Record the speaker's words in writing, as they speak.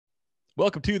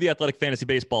Welcome to the Athletic Fantasy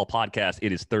Baseball Podcast.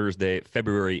 It is Thursday,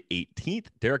 February 18th.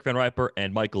 Derek VanRiper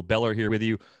and Michael Beller here with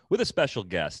you with a special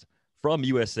guest from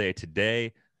USA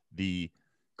Today, the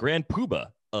grand poobah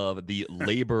of the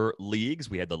labor leagues.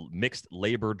 We had the mixed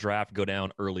labor draft go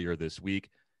down earlier this week.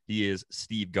 He is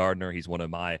Steve Gardner. He's one of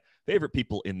my favorite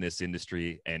people in this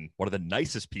industry and one of the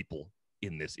nicest people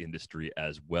in this industry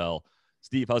as well.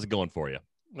 Steve, how's it going for you?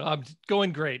 Well, I'm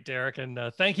going great, Derek, and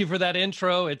thank you for that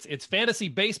intro. It's fantasy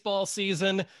baseball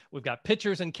season. We've got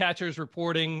pitchers and catchers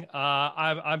reporting.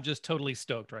 I'm just totally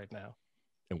stoked right now.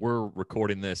 And we're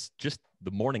recording this just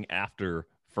the morning after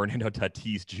Fernando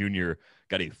Tatis Jr.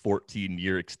 got a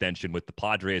 14-year extension with the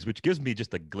Padres, which gives me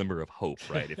just a glimmer of hope,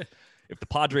 right? If the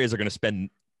Padres are going to spend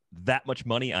that much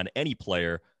money on any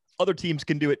player, other teams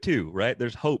can do it too, right?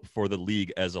 There's hope for the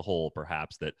league as a whole,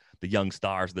 perhaps, that the young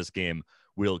stars of this game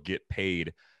will get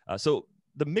paid. So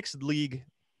the mixed league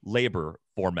labor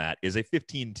format is a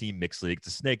 15-team mixed league. It's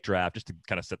a snake draft, just to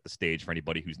kind of set the stage for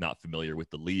anybody who's not familiar with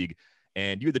the league.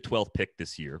 And you're the 12th pick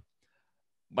this year.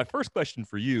 My first question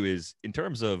for you is, in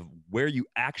terms of where you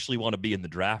actually want to be in the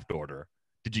draft order,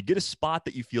 did you get a spot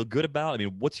that you feel good about? I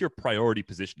mean, what's your priority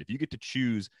position? If you get to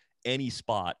choose any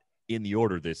spot in the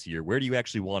order this year, where do you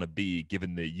actually want to be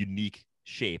given the unique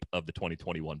shape of the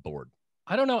 2021 board?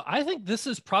 I don't know. I think this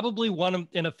is probably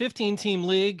in a 15-team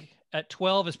league at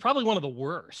 12 is probably one of the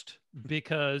worst,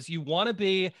 because you want to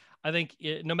be, I think,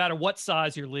 no matter what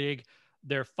size your league,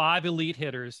 there are 5 elite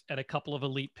hitters and a couple of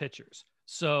elite pitchers.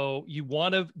 So you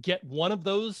want to get one of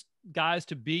those guys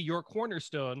to be your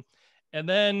cornerstone. And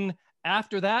then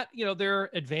after that, there are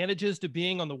advantages to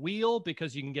being on the wheel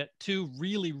because you can get 2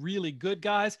 really, really good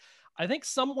guys. I think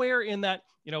somewhere in that,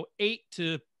 8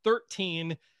 to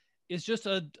 13 is just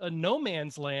a no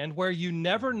man's land where you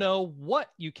never know what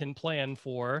you can plan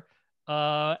for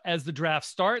as the draft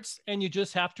starts, and you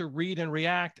just have to read and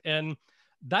react. And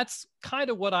that's kind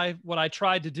of what I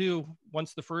tried to do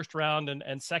once the first round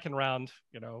and second round,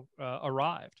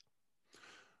 arrived.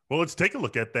 Well, let's take a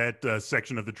look at that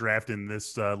section of the draft in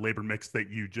this labor mix that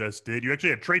you just did. You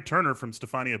actually had Trey Turner from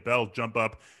Stefania Bell jump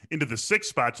up into the 6th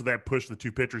spot, so that pushed the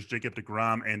 2 pitchers, Jacob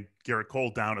deGrom and Garrett Cole,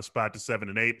 down a spot to 7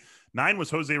 and 8. 9 was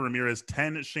Jose Ramirez,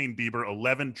 10 Shane Bieber,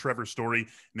 11 Trevor Story, and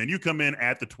then you come in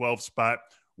at the 12th spot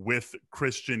with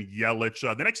Christian Yelich.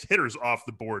 The next hitters off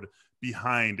the board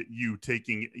behind you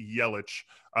taking Yelich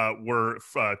were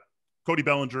Cody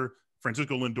Bellinger,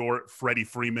 Francisco Lindor, Freddie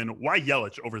Freeman. Why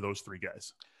Yelich over those 3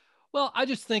 guys? Well, I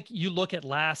just think you look at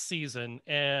last season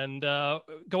and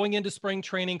going into spring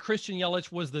training, Christian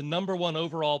Yelich was the #1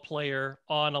 overall player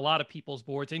on a lot of people's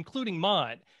boards, including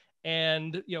mine.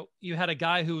 And, you had a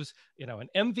guy who's, an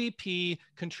MVP,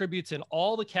 contributes in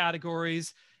all the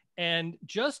categories, and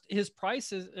just his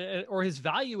prices or his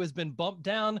value has been bumped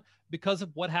down because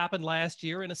of what happened last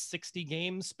year in a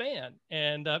 60-game span.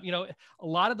 And, a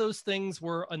lot of those things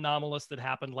were anomalous that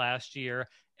happened last year,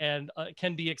 and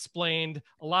can be explained,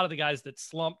 a lot of the guys that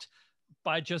slumped,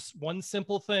 by just one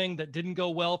simple thing that didn't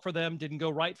go well for them, didn't go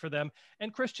right for them.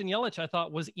 And Christian Yelich, I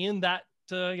thought, was in that,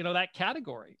 that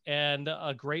category, and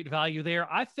a great value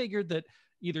there. I figured that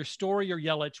either Story or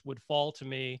Yelich would fall to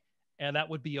me, and that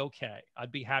would be okay.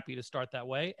 I'd be happy to start that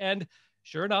way. And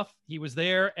sure enough, he was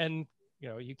there. And,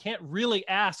 you can't really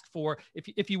ask for,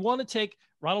 if you want to take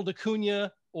Ronald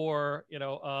Acuna or,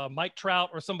 Mike Trout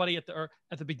or somebody at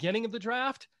the beginning of the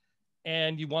draft,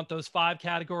 and you want those 5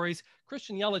 categories,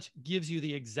 Christian Yelich gives you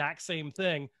the exact same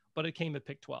thing, but it came at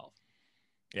pick 12.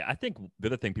 Yeah, I think the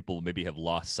other thing people maybe have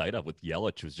lost sight of with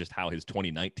Yelich was just how his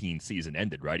 2019 season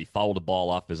ended, right? He fouled a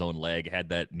ball off his own leg, had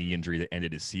that knee injury that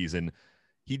ended his season.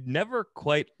 He never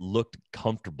quite looked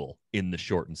comfortable in the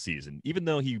shortened season. Even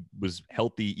though he was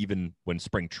healthy, even when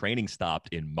spring training stopped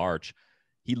in March,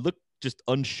 he looked just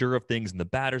unsure of things in the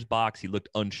batter's box. He looked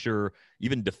unsure,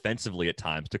 even defensively at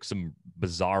times, took some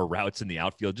bizarre routes in the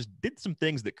outfield, just did some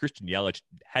things that Christian Yelich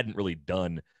hadn't really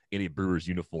done in a Brewers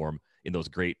uniform in those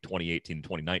great 2018,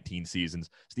 2019 seasons.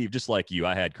 Steve, just like you,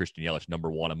 I had Christian Yelich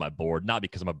 #1 on my board, not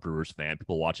because I'm a Brewers fan.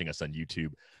 People watching us on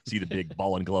YouTube see the big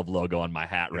ball and glove logo on my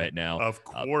hat right now. Of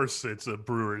course, it's a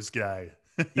Brewers guy.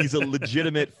 He's a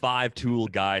legitimate 5-tool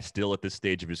guy still at this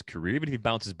stage of his career. Even if he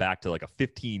bounces back to like a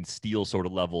 15 steal sort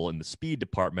of level in the speed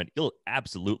department, he'll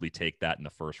absolutely take that in the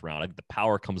first round. I think the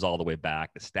power comes all the way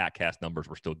back. The StatCast numbers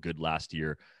were still good last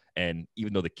year. And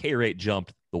even though the K rate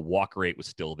jumped, the walk rate was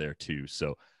still there too.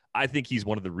 So I think he's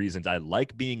one of the reasons I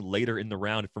like being later in the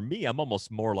round. For me, I'm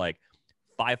almost more like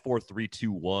 5, 4, 3,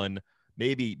 2, 1.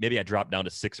 Maybe I drop down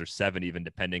to 6 or 7, even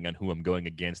depending on who I'm going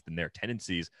against and their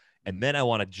tendencies. And then I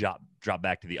want to drop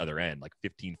back to the other end, like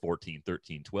 15, 14,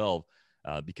 13, 12.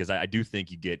 because I do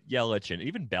think you get Yelich and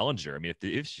even Bellinger. I mean,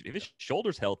 if his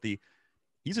shoulder's healthy,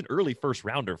 he's an early first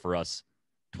rounder for us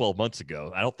 12 months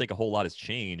ago. I don't think a whole lot has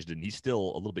changed, and he's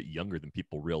still a little bit younger than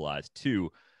people realize,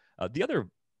 too. The other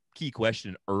key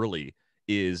question early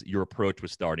is your approach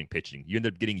with starting pitching. You end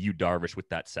up getting Yu Darvish with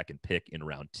that second pick in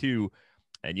round 2,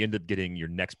 and you end up getting your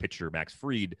next pitcher, Max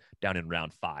Fried, down in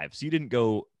round 5. So you didn't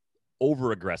go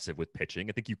over aggressive with pitching.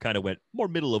 I think you kind of went more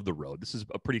middle of the road. This is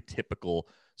a pretty typical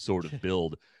sort of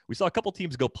build. We saw a couple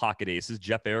teams go pocket aces.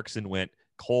 Jeff Erickson went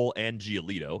Cole and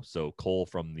Giolito. So Cole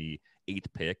from the 8th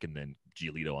pick and then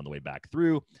Giolito on the way back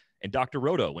through. And Dr.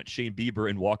 Roto went Shane Bieber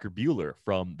and Walker Buehler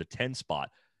from the 10 spot.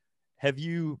 Have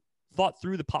you thought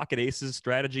through the pocket aces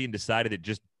strategy and decided it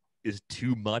just is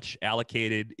too much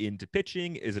allocated into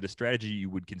pitching? Is it a strategy you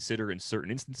would consider in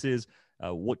certain instances?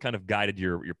 What kind of guided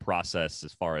your process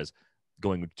as far as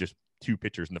going with just 2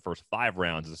 pitchers in the first 5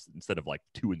 rounds instead of like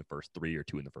 2 in the first 3 or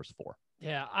 2 in the first 4?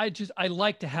 Yeah, I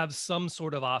like to have some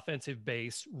sort of offensive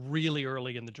base really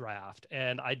early in the draft.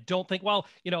 And I don't think, well,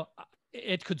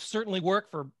 it could certainly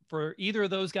work for either of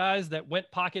those guys that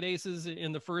went pocket aces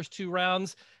in the first 2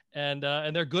 rounds, and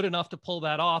they're good enough to pull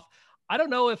that off. I don't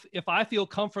know if I feel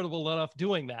comfortable enough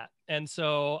doing that. And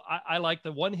so I like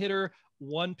the 1 hitter,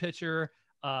 1 pitcher,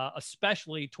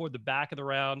 especially toward the back of the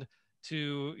round,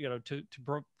 to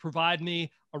provide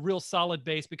me a real solid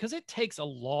base, because it takes a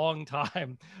long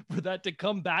time for that to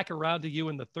come back around to you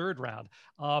in the 3rd round.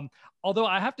 Although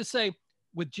I have to say,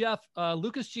 with Jeff,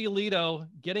 Lucas Giolito,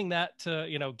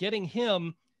 getting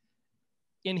him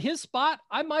in his spot,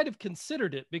 I might have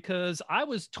considered it, because I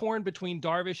was torn between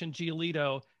Darvish and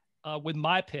Giolito with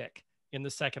my pick in the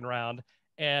 2nd round.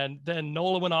 And then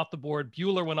Nola went off the board,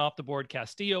 Buehler went off the board,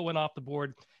 Castillo went off the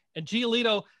board, and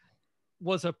Giolito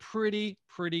was a pretty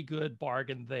good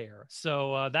bargain there.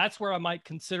 So that's where I might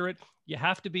consider it. You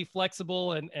have to be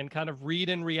flexible and kind of read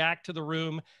and react to the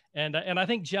room. And I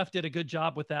think Jeff did a good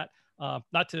job with that.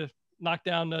 Not to knock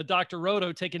down Dr.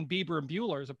 Roto, taking Bieber and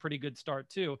Buehler is a pretty good start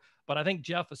too. But I think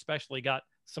Jeff especially got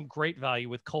some great value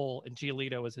with Cole and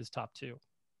Giolito as his top 2.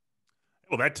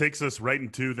 Well, that takes us right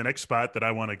into the next spot that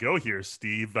I want to go here,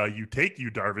 Steve. You take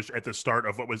Yu Darvish at the start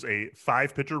of what was a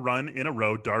 5-pitcher run in a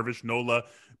row. Darvish, Nola,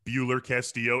 Buehler,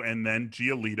 Castillo, and then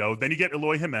Giolito. Then you get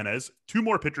Eloy Jimenez. 2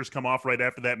 more pitchers come off right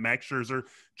after that, Max Scherzer,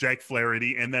 Jack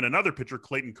Flaherty, and then another pitcher,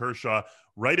 Clayton Kershaw,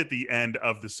 right at the end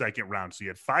of the 2nd round. So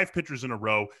you had 5 pitchers in a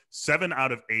row, 7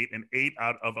 out of 8, and 8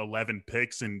 out of 11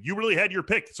 picks, and you really had your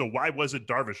pick. So why was it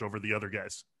Darvish over the other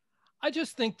guys? I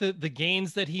just think that the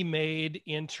gains that he made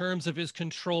in terms of his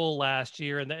control last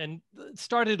year and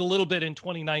started a little bit in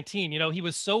 2019, he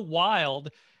was so wild.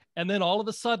 And then all of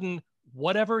a sudden,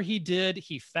 whatever he did,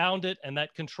 he found it. And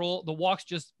that control, the walks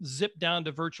just zipped down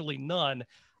to virtually none.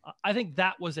 I think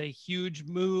that was a huge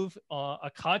move,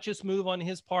 a conscious move on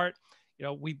his part.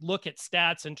 We look at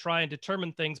stats and try and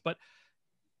determine things, but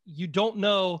you don't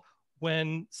know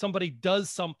when somebody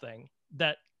does something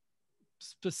that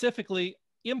specifically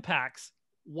impacts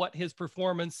what his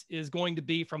performance is going to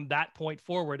be from that point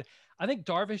forward. I think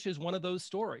Darvish is one of those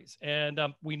stories. And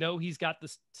we know he's got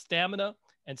the stamina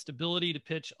and stability to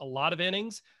pitch a lot of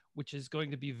innings, which is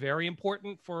going to be very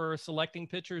important for selecting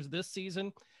pitchers this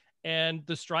season. And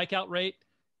the strikeout rate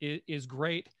is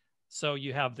great. So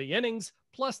you have the innings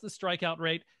plus the strikeout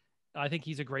rate. I think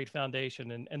he's a great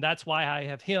foundation. And that's why I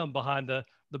have him behind the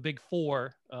big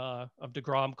 4 of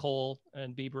DeGrom, Cole,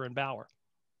 and Bieber and Bauer.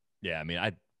 Yeah, I mean,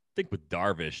 I think with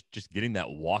Darvish, just getting that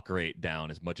walk rate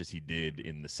down as much as he did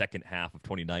in the second half of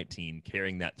 2019,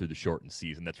 carrying that through the shortened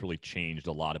season, that's really changed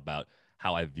a lot about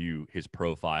how I view his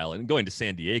profile. And going to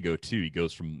San Diego, too, he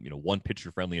goes from, one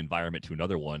pitcher-friendly environment to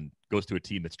another one, goes to a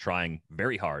team that's trying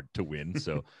very hard to win.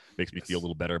 So makes me feel a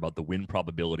little better about the win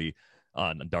probability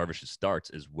on Darvish's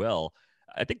starts as well.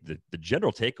 I think the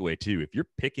general takeaway, too, if you're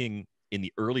picking in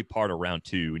the early part of round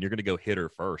 2 and you're going to go hitter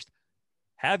first,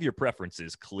 have your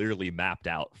preferences clearly mapped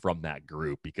out from that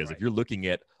group, because if you're looking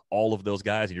at all of those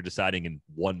guys and you're deciding in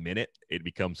 1 minute, it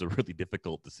becomes a really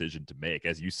difficult decision to make.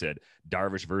 As you said,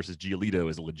 Darvish versus Giolito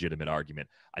is a legitimate argument.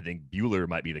 I think Buehler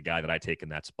might be the guy that I take in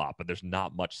that spot, but there's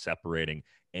not much separating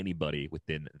anybody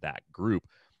within that group.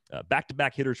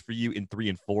 Back-to-back hitters for you in 3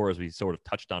 and 4, as we sort of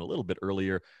touched on a little bit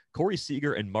earlier, Corey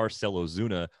Seager and Marcell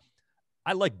Ozuna.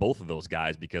 I like both of those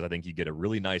guys because I think you get a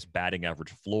really nice batting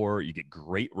average floor. You get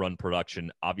great run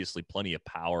production, obviously plenty of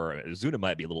power. Ozuna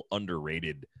might be a little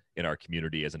underrated in our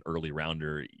community as an early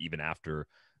rounder, even after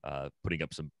putting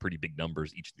up some pretty big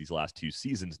numbers each of these last 2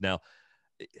 seasons. Now,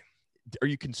 are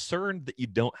you concerned that you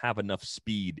don't have enough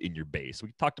speed in your base?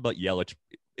 We talked about Yelich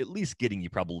at least getting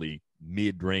you probably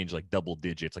mid-range, like double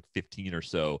digits, like 15 or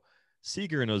so.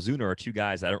 Seager and Ozuna are two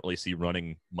guys I don't really see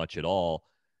running much at all.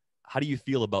 How do you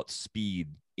feel about speed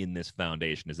in this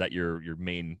foundation? Is that your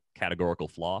main categorical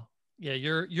flaw? Yeah,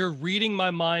 you're reading my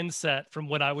mindset from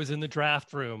when I was in the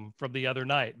draft room from the other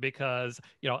night, because,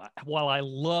 while I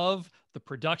love the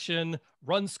production,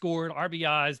 runs scored,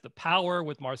 RBIs, the power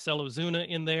with Marcell Ozuna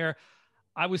in there,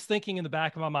 I was thinking in the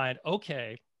back of my mind,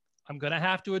 okay, I'm going to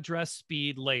have to address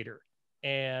speed later.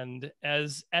 And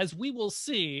as we will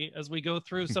see as we go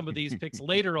through some of these picks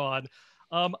later on,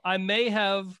 I may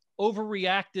have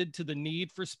overreacted to the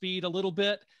need for speed a little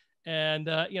bit. And,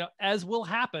 as will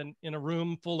happen in a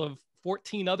room full of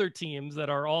 14 other teams that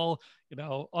are all,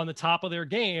 on the top of their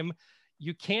game,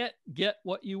 you can't get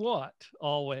what you want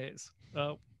always.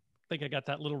 I think I got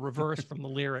that little reverse from the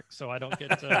lyric, so I don't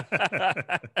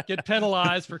get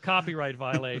penalized for copyright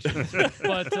violations.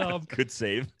 But good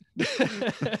save.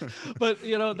 But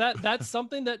that's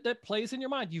something that plays in your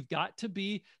mind. You've got to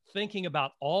be thinking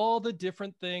about all the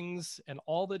different things and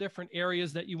all the different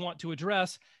areas that you want to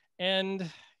address. And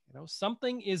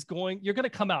you're going to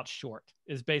come out short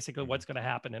is basically what's going to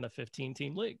happen in a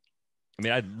 15-team league. I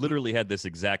mean, I literally had this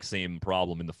exact same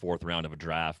problem in the 4th round of a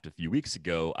draft a few weeks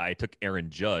ago. I took Aaron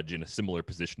Judge in a similar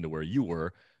position to where you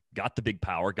were, got the big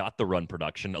power, got the run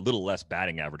production, a little less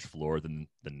batting average floor than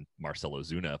Marcell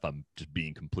Ozuna, if I'm just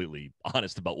being completely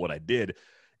honest about what I did.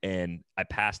 And I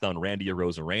passed on Randy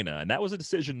Arozarena, and that was a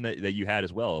decision that you had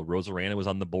as well. Arozarena was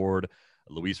on the board.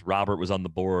 Luis Robert was on the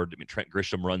board. I mean, Trent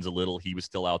Grisham runs a little. He was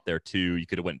still out there too. You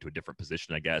could have went into a different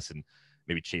position, I guess, and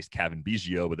maybe chased Kevin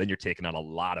Biggio, but then you're taking on a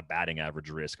lot of batting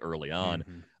average risk early on.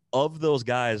 Mm-hmm. Of those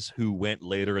guys who went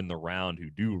later in the round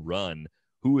who do run,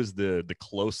 who is the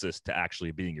closest to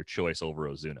actually being your choice over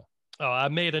Ozuna? Oh, I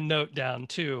made a note down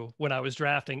too when I was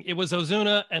drafting. It was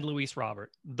Ozuna and Luis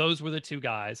Robert. Those were the two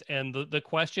guys. And the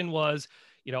question was,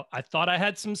 I thought I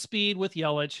had some speed with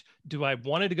Yelich. Do I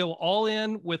wanted to go all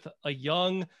in with a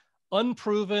young,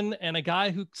 unproven, and a guy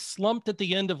who slumped at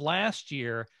the end of last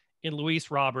year in Luis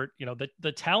Robert?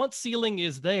 The talent ceiling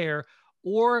is there.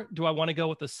 Or do I want to go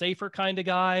with the safer kind of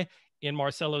guy in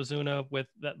Marcell Ozuna with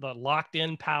the locked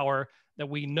in power that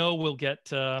we know will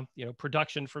get,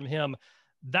 production from him?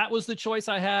 That was the choice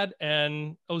I had,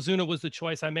 and Ozuna was the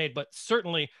choice I made. But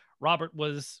certainly Robert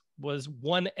was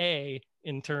 1A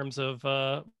in terms of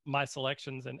my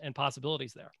selections and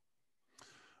possibilities there.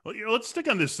 Well, let's stick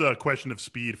on this question of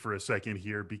speed for a second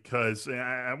here, because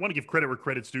I want to give credit where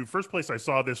credit's due. First place I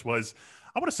saw this was,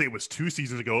 I want to say it was 2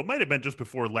 seasons ago. It might have been just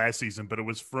before last season, but it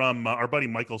was from our buddy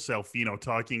Michael Salfino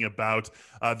talking about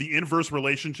the inverse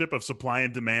relationship of supply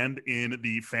and demand in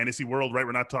the fantasy world, right?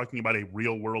 We're not talking about a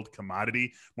real world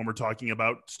commodity when we're talking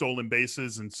about stolen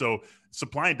bases. And so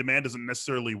supply and demand doesn't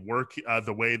necessarily work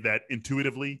the way that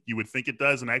intuitively you would think it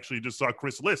does. And I actually just saw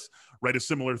Chris Liss write a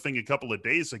similar thing a couple of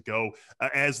days ago.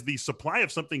 As the supply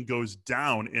of something goes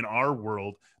down in our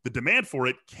world, the demand for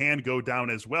it can go down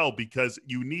as well, because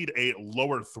you need a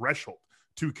lower threshold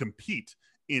to compete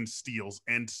in steals.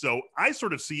 And so I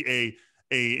sort of see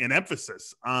an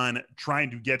emphasis on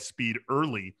trying to get speed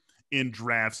early in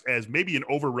drafts as maybe an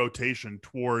over rotation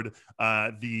toward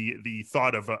the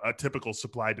thought of a typical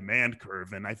supply demand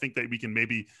curve. And I think that we can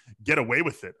maybe get away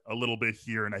with it a little bit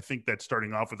here. And I think that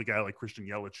starting off with a guy like Christian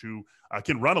Yelich, who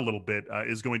can run a little bit,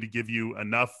 is going to give you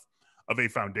enough of a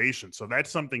foundation. So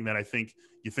that's something that I think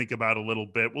you think about a little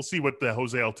bit. We'll see what the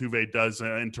Jose Altuve does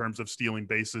in terms of stealing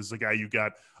bases, the guy you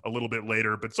got a little bit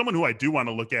later. But someone who I do want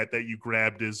to look at that you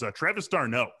grabbed is Travis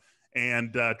d'Arnaud.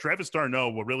 And Travis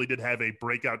d'Arnaud really did have a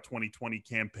breakout 2020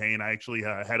 campaign. I actually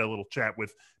had a little chat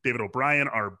with David O'Brien,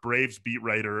 our Braves beat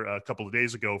writer, a couple of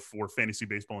days ago for Fantasy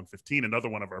Baseball in 15, another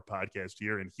one of our podcasts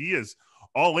here. And he is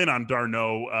all in on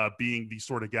d'Arnaud being the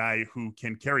sort of guy who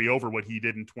can carry over what he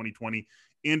did in 2020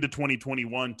 into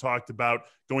 2021. Talked about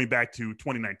going back to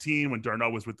 2019 when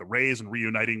d'Arnaud was with the Rays and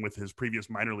reuniting with his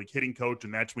previous minor league hitting coach.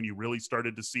 And that's when you really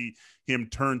started to see him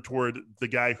turn toward the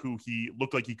guy who he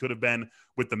looked like he could have been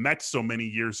with the Mets so many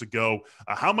years ago.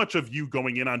 How much of you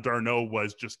going in on d'Arnaud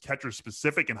was just catcher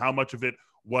specific, and how much of it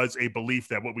was a belief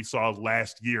that what we saw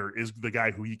last year is the guy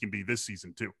who he can be this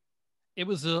season too? It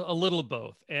was a little of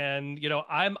both. And,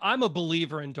 I'm a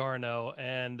believer in d'Arnaud,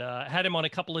 and had him on a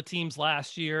couple of teams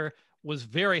last year, was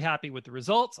very happy with the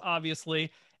results,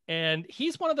 obviously. And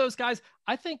he's one of those guys,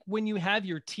 I think when you have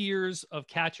your tiers of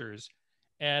catchers,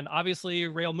 and obviously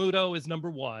Real Muto is number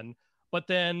one, but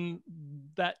then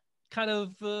that kind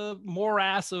of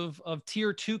morass of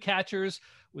tier 2 catchers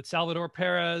with Salvador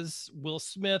Perez, Will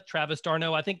Smith, Travis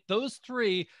d'Arnaud, I think those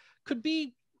three could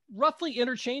be roughly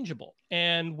interchangeable.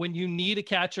 And when you need a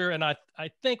catcher, and I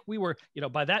think we were,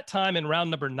 by that time in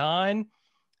round number 9,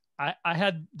 I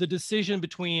had the decision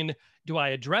between Do I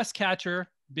address catcher?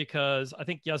 Because I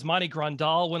think Yasmani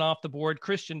Grandal went off the board.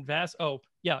 Yasmani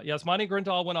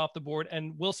Grandal went off the board,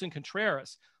 and Wilson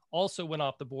Contreras also went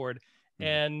off the board.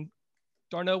 And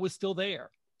d'Arnaud was still there.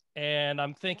 And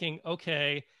I'm thinking,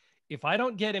 okay, if I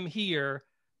don't get him here,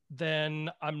 then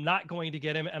I'm not going to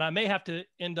get him. And I may have to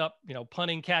end up,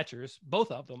 punting catchers,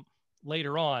 both of them,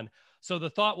 later on. So the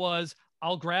thought was,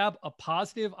 I'll grab a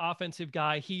positive offensive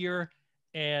guy here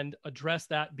and address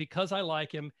that because I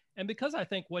like him and because I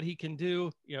think what he can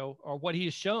do, or what he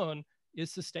has shown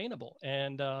is sustainable.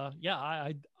 And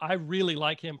I really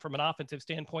like him from an offensive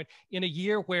standpoint in a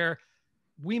year where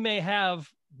we may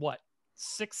have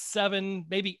 6, 7,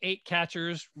 maybe 8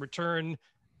 catchers return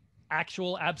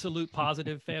actual absolute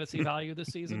positive fantasy value this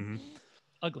season.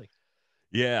 Ugly.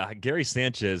 Yeah, Gary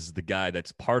Sanchez is the guy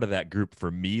that's part of that group for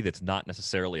me that's not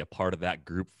necessarily a part of that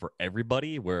group for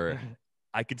everybody, where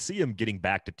I could see him getting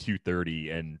back to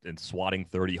 230 and swatting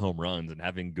 30 home runs and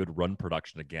having good run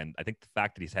production again. I think the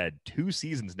fact that he's had 2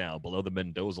 seasons now below the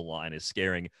Mendoza line is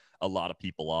scaring a lot of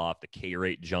people off. The K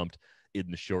rate jumped in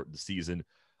the shortened season.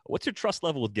 What's your trust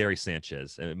level with Gary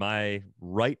Sanchez? Am I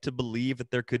right to believe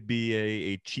that there could be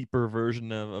a cheaper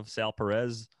version of Sal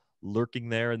Perez lurking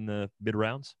there in the mid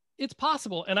rounds? It's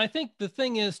possible. And I think the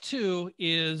thing is, too,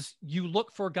 is you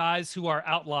look for guys who are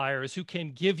outliers, who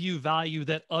can give you value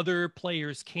that other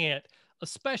players can't,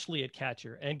 especially at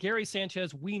catcher. And Gary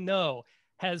Sanchez, we know,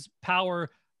 has power,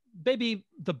 maybe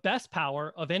the best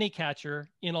power of any catcher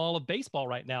in all of baseball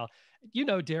right now.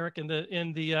 Derek, in the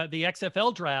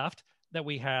XFL draft that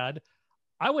we had,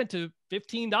 I went to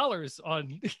 $15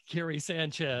 on Gary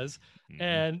Sanchez.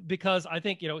 And because I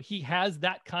think, he has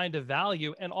that kind of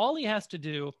value, and all he has to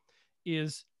do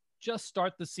is just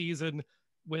start the season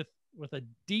with a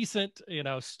decent,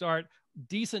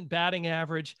 decent batting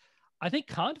average. I think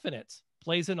confidence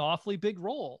plays an awfully big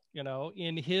role,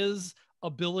 in his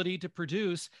ability to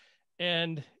produce.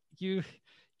 And you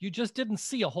just didn't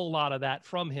see a whole lot of that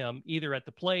from him, either at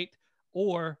the plate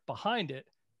or behind it,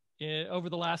 over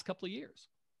the last couple of years.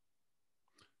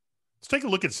 Let's take a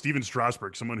look at Steven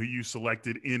Strasburg, someone who you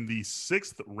selected in the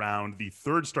 6th round, the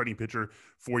 3rd starting pitcher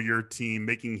for your team,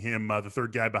 making him the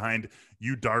 3rd guy behind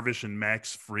Yu Darvish and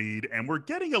Max Fried. And we're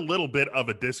getting a little bit of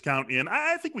a discount in.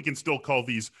 I think we can still call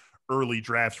these early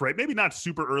drafts, right? Maybe not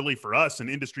super early for us,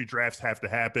 and industry drafts have to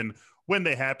happen when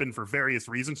they happen for various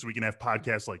reasons, so we can have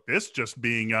podcasts like this just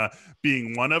being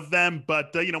one of them. But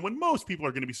when most people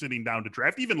are going to be sitting down to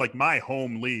draft, even like my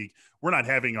home league, we're not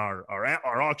having our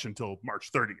auction until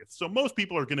March 30th. So most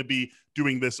people are going to be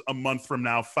doing this a month from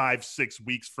now, 5-6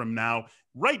 weeks from now.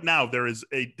 Right now, there is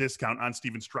a discount on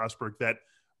Steven Strasburg that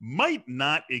might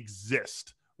not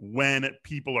exist when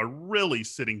people are really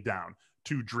sitting down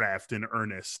to draft in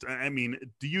earnest. I mean,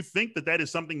 do you think that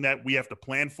is something that we have to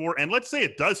plan for? And let's say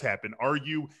it does happen. Are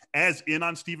you as in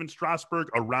on Steven Strasburg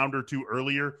a round or 2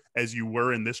 earlier as you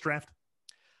were in this draft?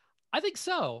 I think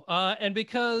so. And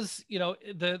because,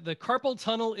 the carpal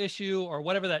tunnel issue, or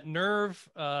whatever that nerve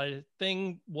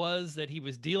thing was that he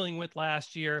was dealing with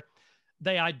last year,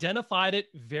 they identified it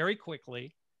very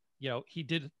quickly. He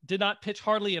did not pitch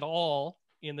hardly at all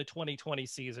in the 2020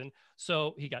 season.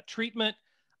 So he got treatment,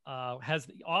 has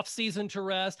the off season to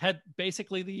rest, had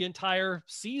basically the entire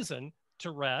season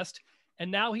to rest. And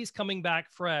now he's coming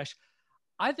back fresh.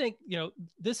 I think,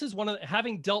 this is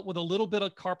having dealt with a little bit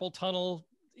of carpal tunnel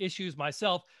issues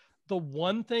myself, the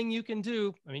one thing you can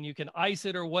do, I mean, you can ice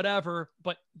it or whatever,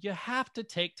 but you have to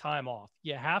take time off.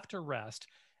 You have to rest.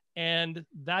 And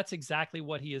that's exactly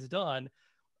what he has done.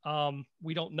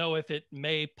 We don't know if it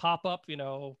may pop up,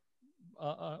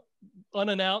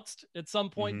 unannounced at some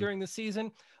point during the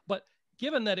season. But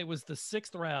given that it was the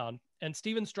 6th round and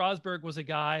Steven Strasburg was a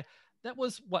guy that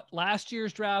was last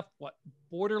year's draft,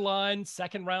 borderline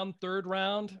 2nd round, 3rd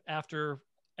round after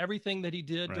everything that he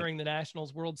did during the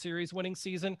Nationals World Series winning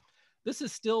season. This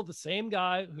is still the same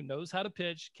guy who knows how to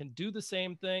pitch, can do the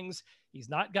same things. He's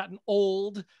not gotten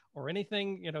old or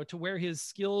anything, to where his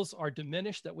skills are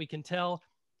diminished that we can tell.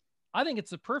 I think it's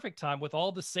the perfect time, with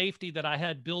all the safety that I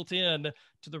had built in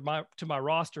to my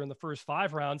roster in the first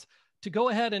 5 rounds, to go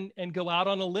ahead and go out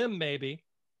on a limb. Maybe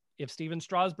if Steven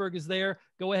Strasburg is there,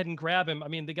 go ahead and grab him. I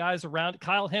mean, the guys around,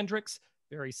 Kyle Hendricks,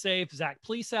 very safe. Zach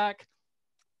Plesac,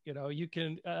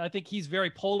 I think he's very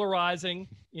polarizing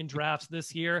in drafts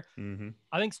this year.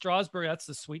 I think Strasburg, that's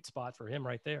the sweet spot for him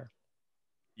right there.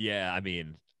 Yeah, I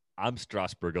mean, I'm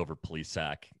Strasburg over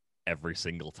Plesac every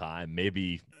single time.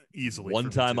 Maybe easily one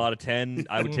time out of 10,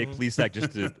 I would take Plesac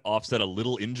just to offset a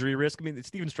little injury risk. I mean,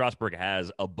 Steven Strasburg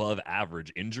has above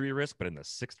average injury risk, but in the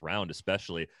 6th round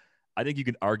especially, I think you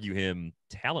can argue him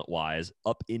talent-wise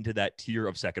up into that tier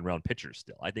of second-round pitchers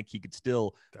still. I think he could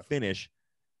still finish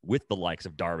with the likes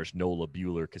of Darvish, Nola,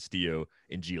 Buehler, Castillo,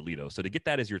 and Giolito. So to get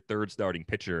that as your third starting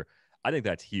pitcher, I think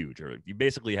that's huge. Or you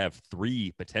basically have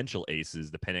 3 potential aces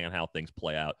depending on how things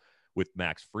play out with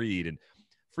Max Fried. And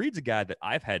Fried's a guy that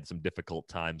I've had some difficult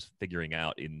times figuring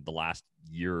out in the last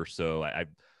year or so.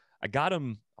 I got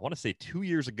him, I want to say 2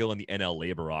 years ago in the NL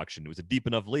LABR auction. It was a deep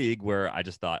enough league where I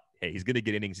just thought, hey, he's going to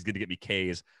get innings. He's going to get me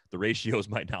Ks. The ratios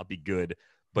might not be good,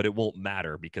 but it won't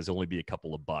matter because it'll only be a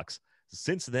couple of bucks.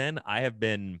 Since then, I have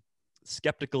been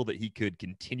skeptical that he could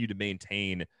continue to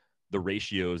maintain the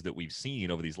ratios that we've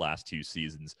seen over these last 2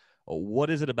 seasons.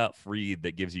 What is it about Fried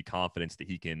that gives you confidence that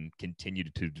he can continue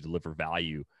to deliver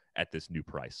value at this new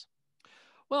price?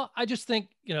 Well, I just think,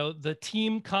 the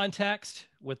team context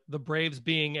with the Braves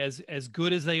being as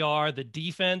good as they are, the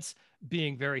defense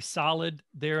being very solid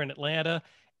there in Atlanta,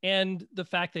 and the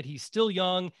fact that he's still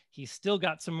young, he's still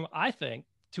got some, I think,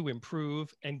 to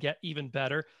improve and get even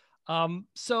better.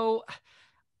 So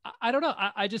I don't know.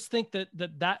 I just think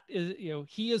that is,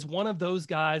 he is one of those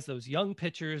guys, those young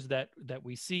pitchers that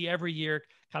we see every year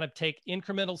kind of take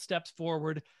incremental steps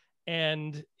forward.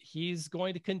 And he's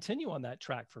going to continue on that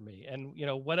track for me. And,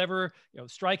 whatever,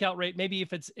 strikeout rate, maybe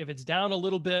if it's down a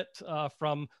little bit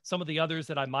from some of the others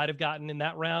that I might've gotten in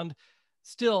that round,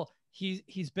 still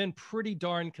he's been pretty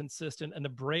darn consistent, and the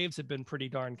Braves have been pretty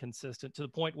darn consistent to the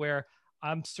point where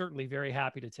I'm certainly very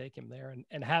happy to take him there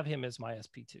and have him as my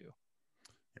SP2.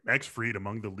 Max Fried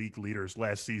among the league leaders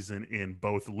last season in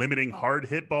both limiting hard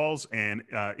hit balls and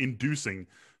inducing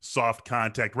soft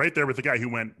contact, right there with the guy who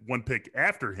went 1 pick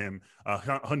after him,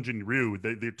 Hyun-Jin Ryu.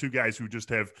 The 2 guys who just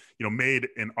have, made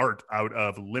an art out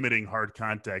of limiting hard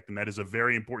contact. And that is a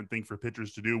very important thing for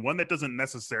pitchers to do. One that doesn't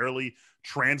necessarily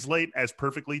translate as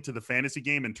perfectly to the fantasy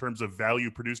game in terms of value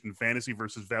produced in fantasy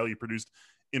versus value produced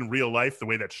in real life, the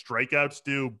way that strikeouts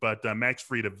do. But Max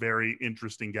Fried, a very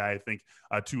interesting guy, I think,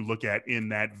 to look at in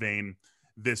that vein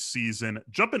this season.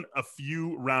 Jumping a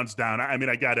few rounds down,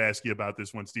 I got to ask you about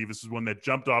this one, Steve. This is one that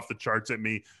jumped off the charts at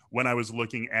me when I was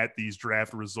looking at these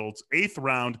draft results. 8th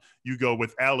round, you go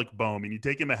with Alec Bohm, and you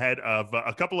take him ahead of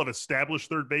a couple of established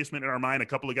third basemen in our mind, a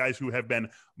couple of guys who have been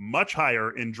much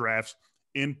higher in drafts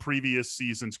in previous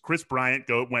seasons. Chris Bryant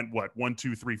went 1,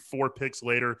 2, 3, 4 picks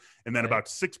later, and then about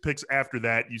 6 picks after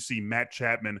that, you see Matt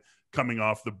Chapman coming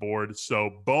off the board.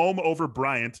 So Bohm over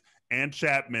Bryant and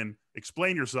Chapman.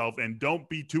 Explain yourself, and don't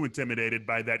be too intimidated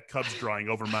by that Cubs drawing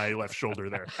over my left shoulder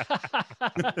there.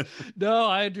 No,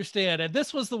 I understand. And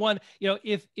this was the one,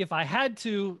 if I had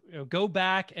to go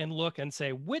back and look and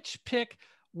say, which pick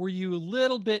were you a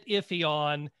little bit iffy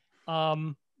on?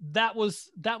 That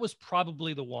was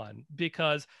probably the one,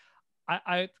 because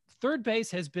I third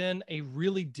base has been a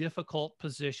really difficult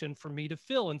position for me to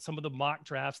fill in some of the mock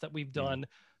drafts that we've done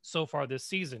so far this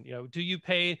season. Do you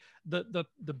pay the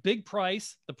big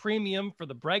price, the premium for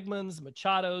the Bregmans,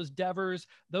 Machados, Devers,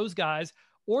 those guys,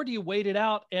 or do you wait it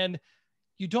out and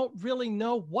you don't really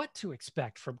know what to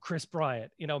expect from Chris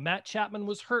Bryant? Matt Chapman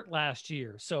was hurt last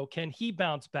year, so can he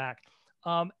bounce back?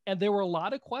 And there were a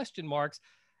lot of question marks.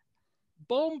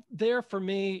 Bohm there for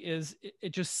me it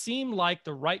just seemed like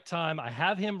the right time. I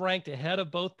have him ranked ahead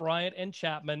of both Bryant and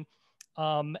Chapman.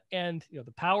 And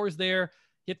the power's there,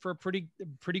 hit for a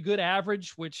pretty good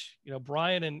average, which,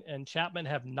 Bryant and Chapman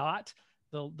have not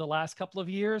the last couple of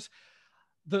years.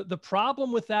 The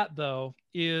problem with that, though,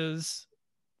 is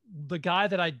the guy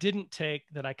that I didn't take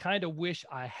that I kind of wish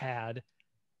I had.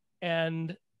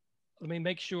 And let me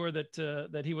make sure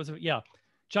that he was,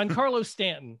 Giancarlo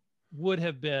Stanton would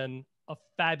have been a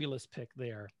fabulous pick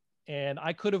there. And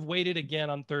I could have waited again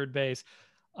on third base.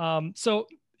 So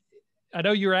I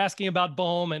know you're asking about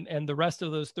Bohm and the rest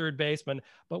of those third basemen,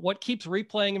 but what keeps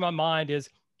replaying in my mind is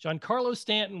Giancarlo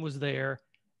Stanton was there,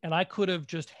 and I could have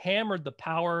just hammered the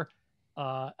power.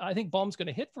 I think Bohm's going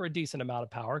to hit for a decent amount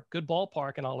of power, good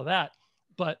ballpark and all of that.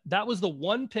 But that was the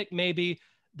one pick maybe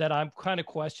that I'm kind of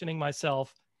questioning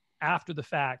myself after the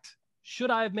fact.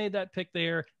 Should I have made that pick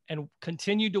there and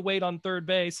continued to wait on third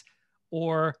base,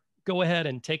 or go ahead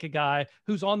and take a guy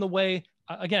who's on the way?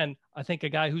 Again, I think a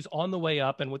guy who's on the way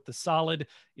up, and with the solid,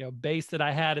 base that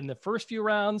I had in the first few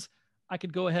rounds, I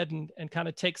could go ahead and kind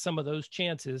of take some of those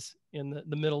chances in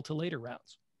the middle to later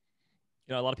rounds.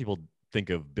 A lot of people think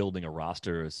of building a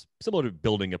roster as similar to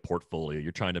building a portfolio.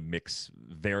 You're trying to mix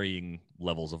varying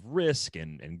levels of risk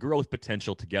and growth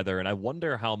potential together. And I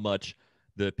wonder how much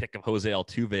the pick of Jose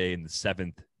Altuve in the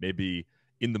 7th, maybe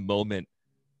in the moment,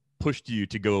 pushed you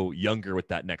to go younger with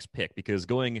that next pick, because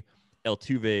going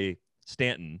Altuve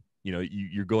Stanton,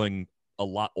 you're going a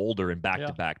lot older in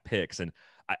back-to-back picks. And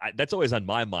that's always on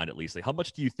my mind, at least. Like, how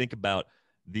much do you think about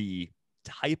the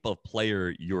type of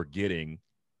player you're getting,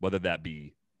 whether that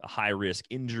be a high-risk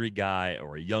injury guy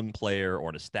or a young player or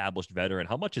an established veteran?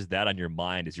 How much is that on your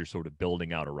mind as you're sort of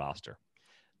building out a roster?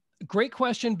 Great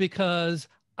question, because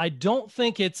I don't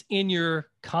think it's in your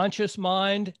conscious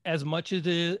mind as much as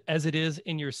it is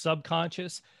in your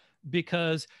subconscious,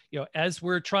 because, as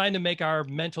we're trying to make our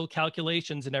mental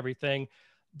calculations and everything,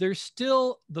 there's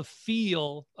still the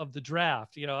feel of the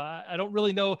draft. I don't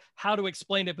really know how to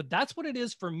explain it, but that's what it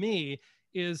is for me.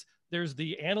 Is there's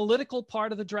the analytical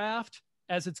part of the draft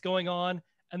as it's going on,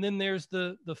 and then there's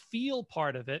the feel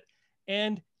part of it.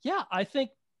 And yeah, I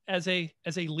think as a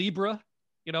Libra,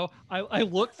 I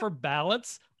look for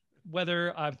balance,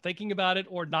 whether I'm thinking about it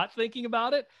or not thinking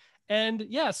about it. And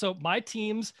yeah, so my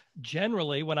teams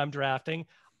generally, when I'm drafting,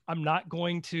 I'm not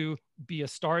going to be a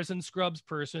stars and scrubs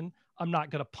person. I'm not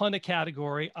going to punt a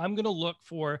category. I'm going to look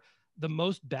for the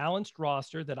most balanced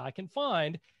roster that I can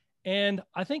find. And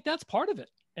I think that's part of it.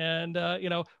 And,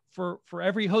 for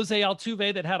every Jose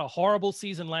Altuve that had a horrible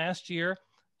season last year,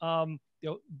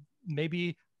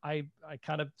 maybe I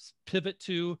kind of pivot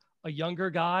to a younger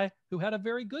guy who had a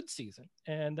very good season.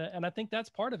 And I think that's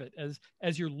part of it.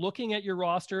 As you're looking at your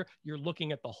roster, you're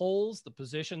looking at the holes, the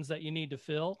positions that you need to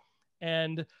fill.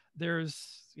 And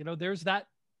there's that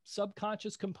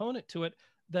subconscious component to it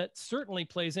that certainly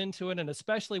plays into it. And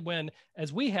especially when,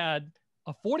 as we had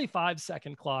a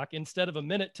 45-second clock instead of a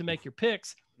minute to make your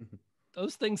picks,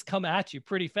 those things come at you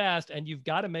pretty fast, and you've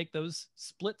got to make those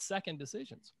split-second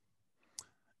decisions.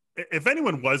 If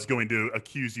anyone was going to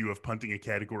accuse you of punting a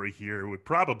category here, it would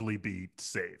probably be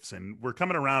saves. And we're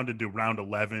coming around into round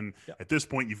 11. Yeah. At this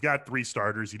point, you've got 3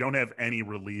 starters. You don't have any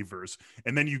relievers.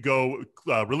 And then you go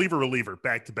reliever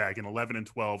back to back in 11 and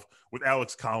 12 with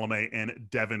Alex Colomé and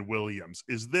Devin Williams.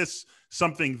 Is this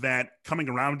something that coming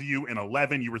around to you in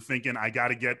 11, you were thinking, I got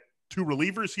to get 2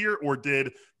 relievers here? Or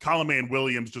did Colomé and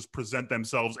Williams just present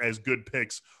themselves as good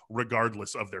picks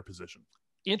regardless of their position?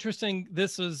 Interesting.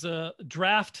 This is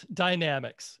draft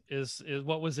dynamics is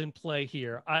what was in play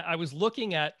here. I was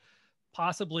looking at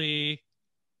possibly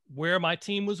where my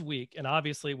team was weak, and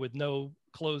obviously with no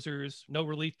closers, no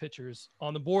relief pitchers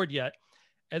on the board yet,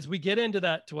 as we get into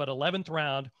that to 11th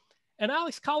round. And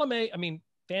Alex Colomé,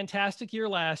 fantastic year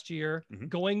last year,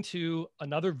 going to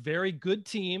another very good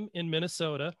team in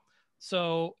Minnesota.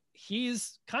 So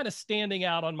he's kind of standing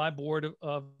out on my board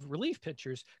of relief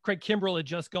pitchers. Craig Kimbrell had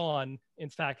just gone, in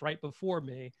fact, right before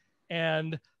me.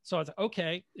 And so I was like,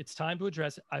 okay, it's time to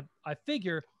address it. I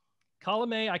figure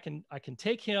Colomé, I can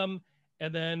take him.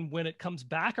 And then when it comes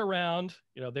back around,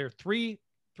 there are three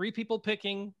people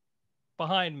picking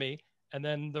behind me. And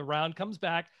then the round comes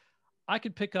back. I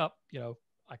could pick up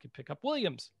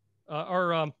Williams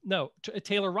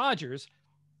Taylor Rogers,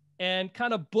 and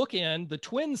kind of bookend the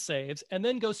Twins saves and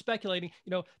then go speculating.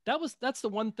 That's the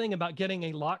one thing about getting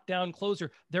a lockdown closer.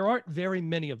 There aren't very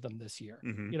many of them this year.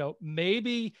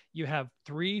 Maybe you have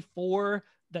 3, 4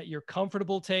 that you're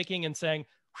comfortable taking and saying,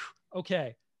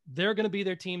 okay, they're going to be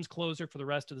their team's closer for the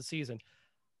rest of the season.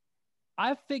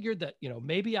 I figured that,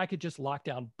 maybe I could just lock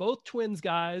down both Twins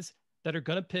guys that are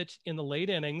going to pitch in the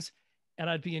late innings and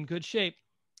I'd be in good shape.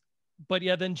 But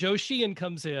yeah, then Joe Sheehan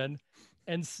comes in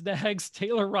and snags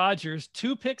Taylor Rogers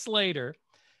 2 picks later.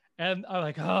 And I'm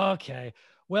like, oh, okay,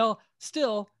 well,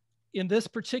 still in this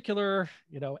particular,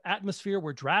 atmosphere,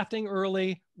 we're drafting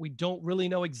early. We don't really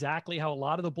know exactly how a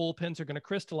lot of the bullpens are going to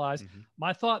crystallize.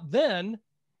 My thought then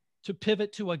to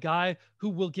pivot to a guy who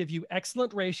will give you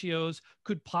excellent ratios,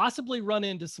 could possibly run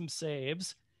into some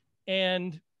saves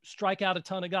and strike out a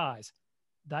ton of guys.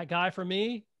 That guy for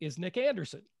me is Nick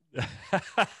Anderson.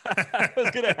 I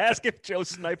was going to ask if Joe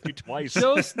sniped you twice.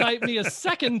 Joe sniped me a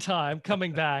second time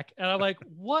coming back. And I'm like,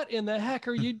 what in the heck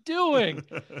are you doing?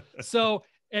 So,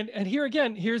 and here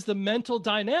again, here's the mental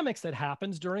dynamics that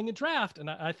happens during a draft. And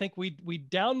I think we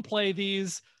downplay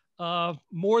these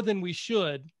more than we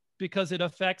should, because it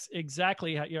affects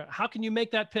exactly how can you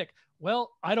make that pick?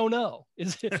 Well, I don't know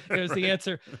is the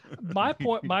answer.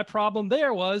 My problem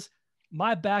there was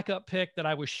my backup pick that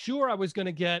I was sure I was going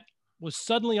to get was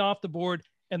suddenly off the board,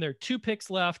 and there are 2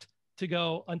 picks left to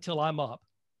go until I'm up.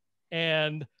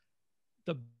 And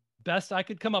the best I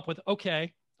could come up with,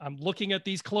 okay, I'm looking at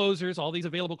these closers, all these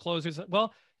available closers.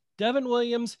 Well, Devin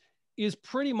Williams is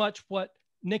pretty much what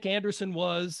Nick Anderson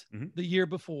was the year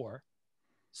before.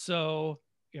 So,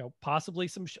 possibly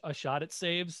a shot at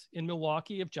saves in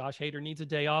Milwaukee if Josh Hader needs a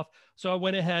day off. So I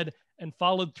went ahead and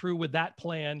followed through with that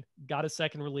plan, got a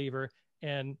second reliever,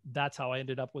 and that's how I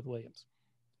ended up with Williams.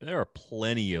 There are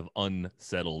plenty of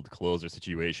unsettled closer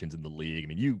situations in the league. I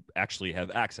mean, you actually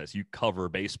have access. You cover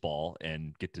baseball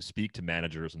and get to speak to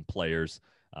managers and players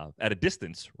at a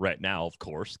distance right now, of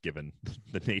course, given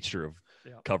the nature of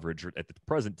coverage at the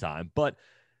present time. But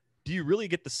do you really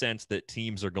get the sense that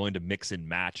teams are going to mix and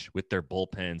match with their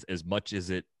bullpens as much as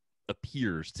it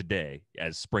appears today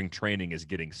as spring training is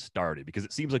getting started? Because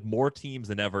it seems like more teams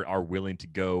than ever are willing to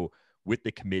go with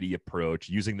the committee approach,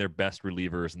 using their best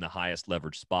relievers in the highest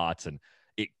leverage spots. And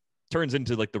it turns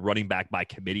into like the running back by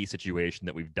committee situation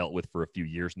that we've dealt with for a few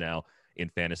years now in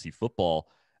fantasy football.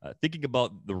 Thinking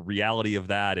about the reality of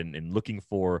that and looking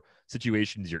for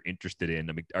situations you're interested in,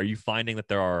 I mean, are you finding that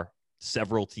there are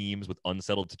several teams with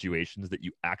unsettled situations that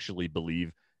you actually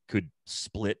believe could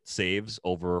split saves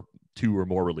over two or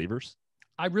more relievers?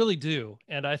 I really do.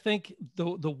 And I think the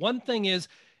one thing is,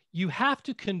 you have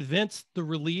to convince the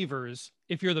relievers,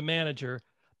 if you're the manager,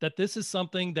 that this is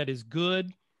something that is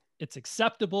good, it's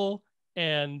acceptable,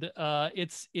 and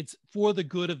it's for the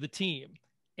good of the team.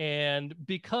 And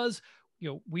because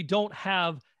we don't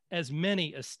have as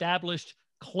many established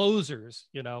closers,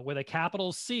 with a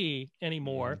capital C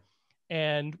anymore,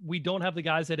 and we don't have the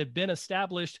guys that have been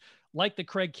established like the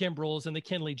Craig Kimbrells and the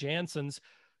Kenley Janssens.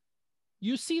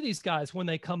 You see these guys when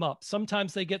they come up.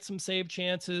 Sometimes they get some save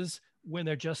chances when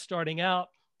they're just starting out.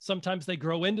 Sometimes they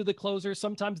grow into the closer.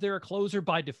 Sometimes they're a closer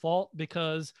by default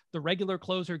because the regular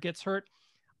closer gets hurt.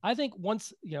 I think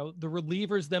once, the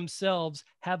relievers themselves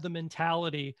have the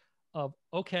mentality of,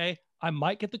 okay, I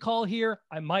might get the call here,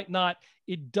 I might not.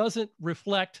 It doesn't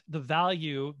reflect the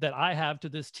value that I have to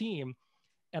this team.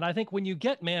 And I think when you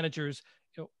get managers,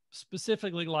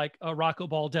 specifically like Rocco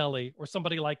Baldelli or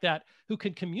somebody like that, who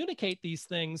can communicate these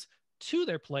things to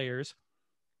their players,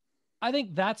 I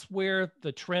think that's where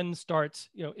the trend starts,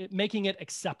 making it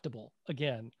acceptable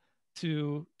again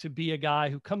to be a guy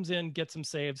who comes in, gets some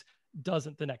saves,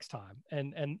 doesn't the next time,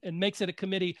 and makes it a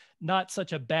committee, not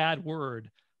such a bad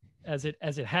word as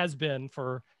it has been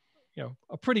for,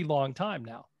 a pretty long time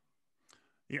now.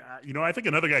 Yeah, I think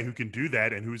another guy who can do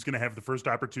that and who's going to have the first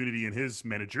opportunity in his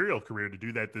managerial career to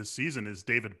do that this season is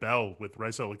David Bell, with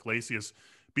Raisel Iglesias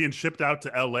being shipped out to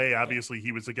LA. Obviously,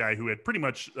 he was a guy who had pretty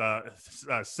much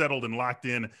settled and locked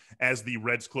in as the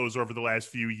Reds closer over the last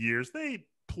few years. They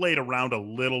played around a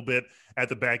little bit at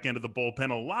the back end of the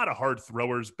bullpen, a lot of hard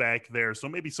throwers back there. So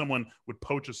maybe someone would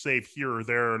poach a save here or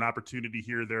there, an opportunity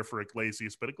here or there for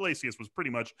Iglesias. But Iglesias was pretty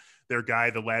much their guy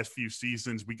the last few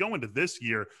seasons. We go into this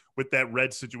year with that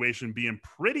Red situation being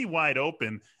pretty wide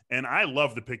open. And I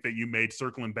love the pick that you made,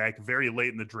 circling back very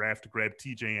late in the draft to grab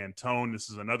TJ Antone. This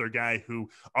is another guy who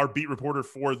our beat reporter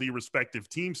for the respective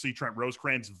teams, C. Trent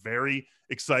Rosecrans, very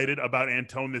excited about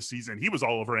Antone this season. He was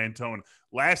all over Antone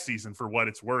last season for what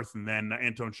it's worth. And then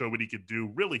Antone showed what he could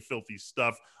do. Really filthy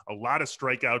stuff. A lot of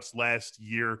strikeouts last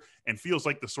year, and feels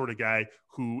like the sort of guy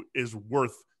who is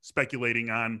worth speculating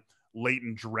on late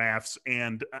in drafts.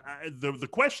 And the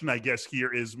question, I guess,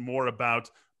 here is more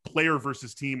about player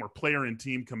versus team, or player and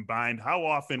team combined. How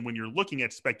often, when you're looking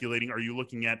at speculating, are you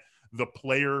looking at the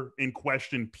player in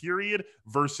question, period,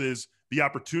 versus the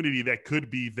opportunity that could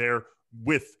be there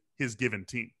with his given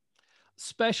team?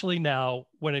 Especially now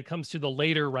when it comes to the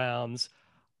later rounds,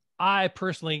 I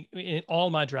personally, in all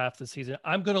my drafts this season,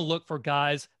 I'm going to look for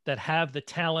guys that have the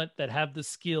talent, that have the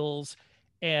skills,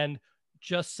 and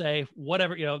just say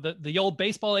whatever, the old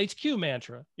baseball HQ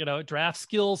mantra, draft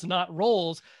skills, not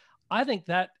roles. I think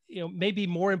that, may be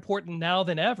more important now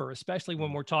than ever, especially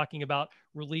when we're talking about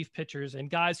relief pitchers and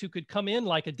guys who could come in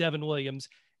like a Devin Williams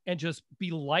and just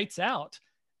be lights out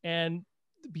and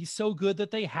be so good that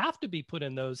they have to be put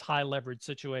in those high leverage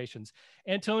situations.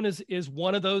 Antone is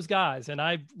one of those guys. And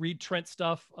I read Trent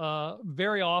stuff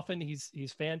very often.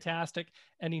 He's fantastic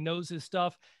and he knows his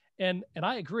stuff. And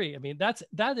I agree. I mean,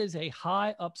 that is a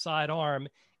high upside arm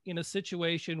in a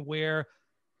situation where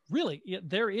really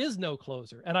there is no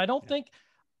closer. And I don't think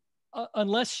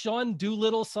unless Sean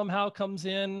Doolittle somehow comes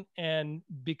in and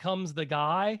becomes the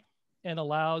guy and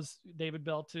allows David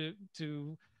Bell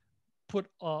to put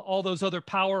all those other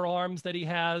power arms that he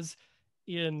has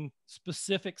in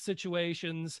specific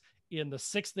situations in the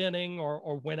sixth inning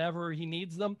or whenever he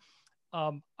needs them.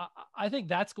 I think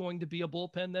that's going to be a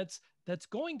bullpen that's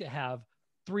going to have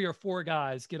 3 or 4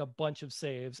 guys get a bunch of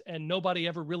saves and nobody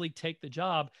ever really take the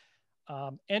job.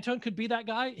 Antone could be that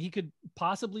guy. He could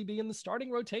possibly be in the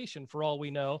starting rotation for all we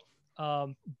know.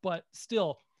 But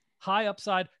still high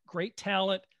upside, great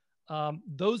talent.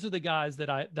 Those are the guys that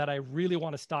I really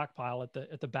want to stockpile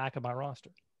at the back of my roster.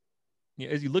 Yeah,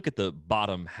 as you look at the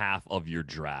bottom half of your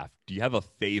draft, do you have a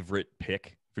favorite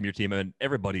pick from your team, and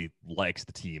everybody likes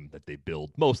the team that they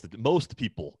build. Most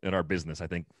people in our business, I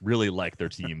think, really like their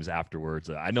teams afterwards.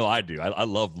 I know I do. I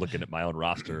love looking at my own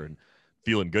roster and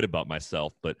feeling good about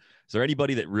myself. But is there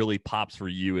anybody that really pops for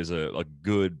you as a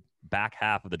good back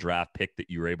half of the draft pick that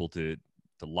you were able to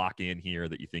lock in here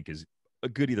that you think is a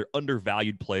good either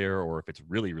undervalued player, or if it's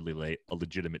really late, a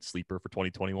legitimate sleeper for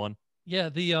 2021? Yeah,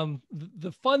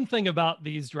 the fun thing about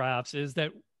these drafts is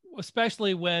that,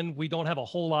 especially when we don't have a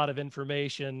whole lot of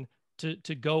information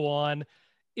to go on,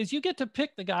 is you get to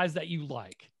pick the guys that you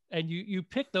like, and you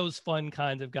pick those fun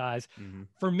kinds of guys. Mm-hmm.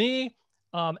 For me,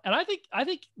 and I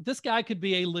think this guy could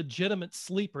be a legitimate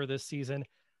sleeper this season.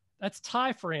 That's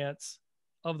Ty France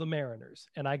of the Mariners,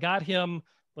 and I got him.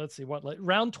 Let's see,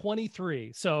 round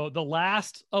 23. So the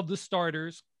last of the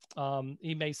starters.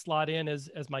 He may slot in as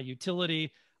my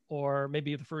utility, or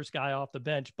maybe the first guy off the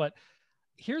bench. But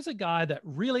here's a guy that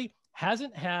really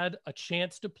hasn't had a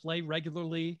chance to play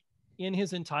regularly in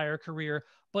his entire career,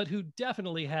 but who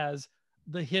definitely has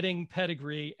the hitting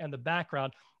pedigree and the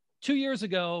background. 2 years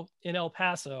ago in El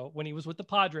Paso, when he was with the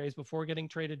Padres before getting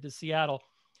traded to Seattle,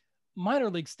 minor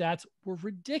league stats were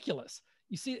ridiculous.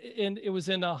 You see, and it was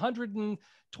in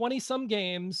 120 some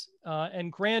games.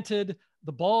 And granted,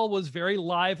 the ball was very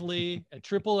lively at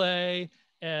AAA,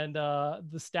 and the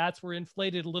stats were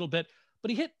inflated a little bit, but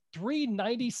he hit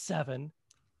 397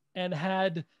 and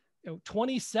had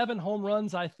 27 home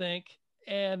runs, I think,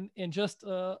 and in just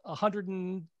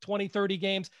 120, 30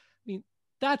 games. I mean,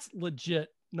 that's legit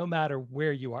no matter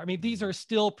where you are. I mean, these are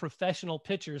still professional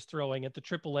pitchers throwing at the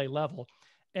AAA level.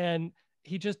 And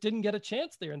he just didn't get a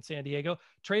chance there in San Diego.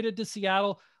 Traded to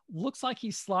Seattle. Looks like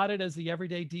he's slotted as the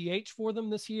everyday DH for them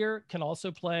this year. Can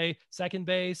also play second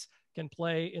base, can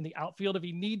play in the outfield if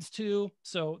he needs to.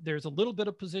 So there's a little bit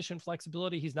of position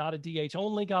flexibility. He's not a DH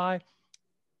only guy.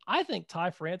 I think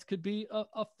Ty France could be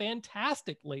a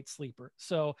fantastic late sleeper.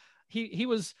 So he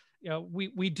was,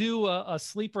 we do a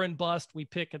sleeper and bust. We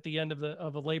pick at the end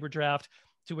of a labor draft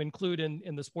to include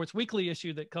in the Sports Weekly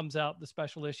issue that comes out, the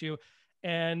special issue.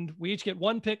 And we each get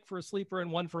one pick for a sleeper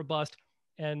and one for a bust.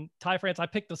 And Ty France, I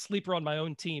picked the sleeper on my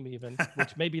own team even,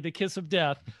 which may be the kiss of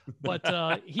death,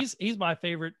 but he's my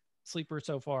favorite sleeper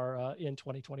so far in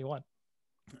 2021.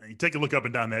 You take a look up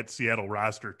and down that Seattle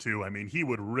roster too. I mean, he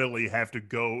would really have to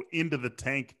go into the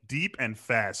tank deep and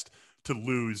fast to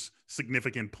lose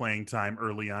significant playing time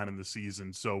early on in the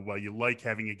season. So you like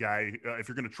having a guy, if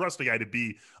you're going to trust a guy to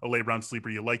be a late round sleeper,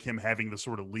 you like him having the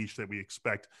sort of leash that we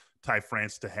expect Ty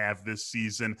France to have this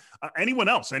season. Anyone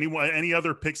else? Any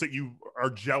other picks that you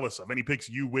are jealous of? Any picks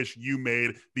you wish you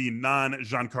made the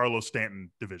non-Giancarlo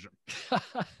Stanton division?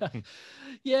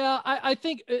 Yeah, I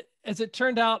think as it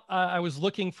turned out, I was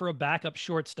looking for a backup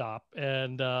shortstop,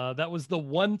 and that was the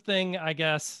one thing, I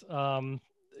guess.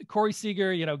 Corey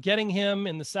Seager, getting him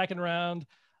in the second round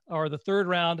or the third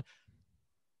round,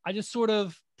 I just sort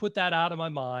of put that out of my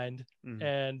mind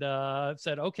and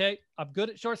said, okay, I'm good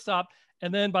at shortstop.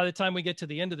 And then by the time we get to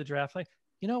the end of the draft, like,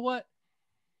 you know what?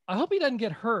 I hope he doesn't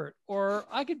get hurt, or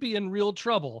I could be in real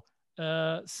trouble.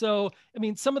 So, I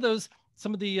mean, some of the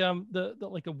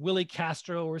like a Willie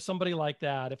Castro or somebody like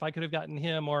that, if I could have gotten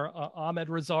him, or Ahmed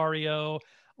Rosario,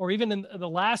 or even in the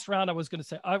last round, I was going to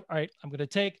say, all right, I'm going to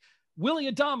take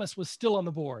Willie Adames was still on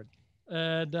the board.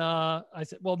 And I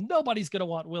said, well, nobody's going to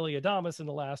want Willie Adames in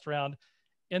the last round.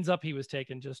 Ends up he was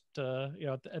taken just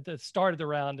at the start of the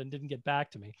round and didn't get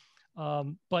back to me.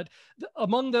 But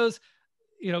among those,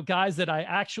 guys that I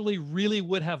actually really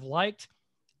would have liked,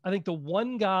 I think the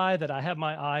one guy that I have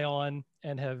my eye on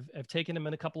and have taken him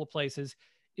in a couple of places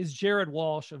is Jared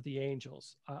Walsh of the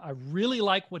Angels. I really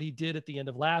like what he did at the end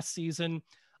of last season,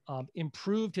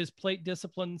 improved his plate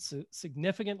discipline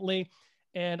significantly.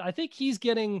 And I think he's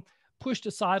getting pushed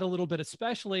aside a little bit,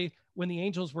 especially when the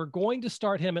Angels were going to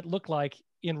start him, it looked like,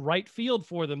 in right field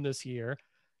for them this year,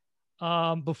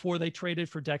 before they traded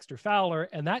for Dexter Fowler.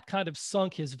 And that kind of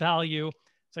sunk his value.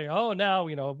 Say, oh, now,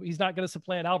 he's not going to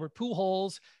supplant Albert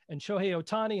Pujols, and Shohei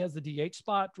Ohtani has the DH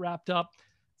spot wrapped up.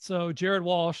 So Jared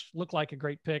Walsh looked like a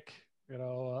great pick,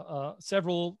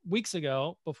 several weeks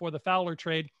ago before the Fowler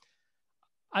trade.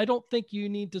 I don't think you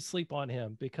need to sleep on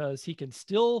him, because he can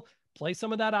still play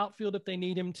some of that outfield if they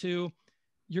need him to.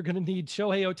 You're going to need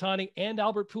Shohei Ohtani and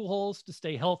Albert Pujols to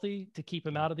stay healthy, to keep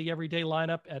him out of the everyday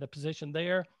lineup at a position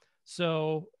there.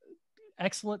 So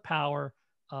excellent power,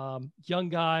 young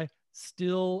guy,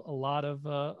 still a lot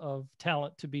of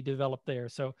talent to be developed there.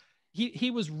 So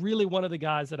he was really one of the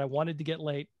guys that I wanted to get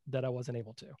late that I wasn't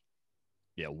able to.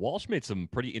 Yeah, Walsh made some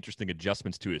pretty interesting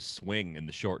adjustments to his swing in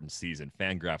the shortened season.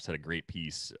 Fangraphs had a great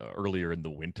piece earlier in the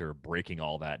winter breaking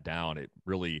all that down. It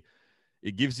really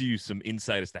it gives you some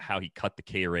insight as to how he cut the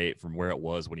K rate from where it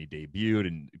was when he debuted.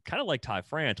 And kind of like Ty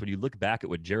France, when you look back at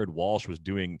what Jared Walsh was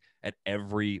doing at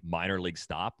every minor league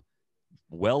stop,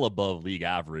 well above league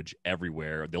average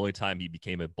everywhere. The only time he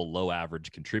became a below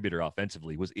average contributor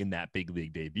offensively was in that big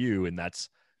league debut. And that's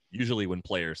usually when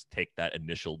players take that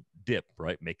initial dip,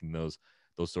 right? Making those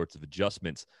sorts of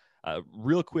adjustments.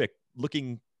 Real quick,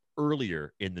 looking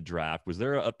earlier in the draft, was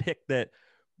there a pick that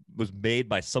was made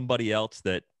by somebody else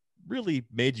that really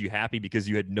made you happy because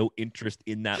you had no interest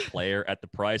in that player at the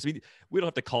price? I mean, we don't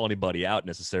have to call anybody out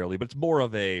necessarily, but it's more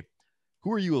of a,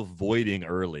 who are you avoiding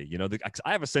early? You know,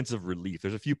 I have a sense of relief.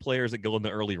 There's a few players that go in the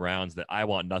early rounds that I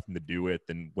want nothing to do with.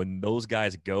 And when those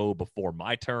guys go before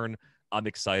my turn, I'm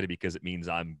excited because it means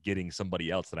I'm getting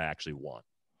somebody else that I actually want.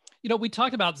 You know, we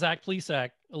talked about Zach Plesac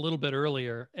a little bit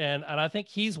earlier, and I think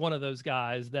he's one of those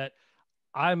guys that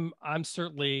I'm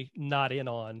certainly not in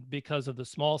on because of the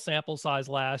small sample size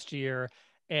last year.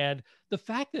 And the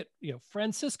fact that, you know,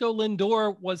 Francisco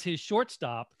Lindor was his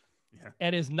shortstop,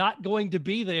 and is not going to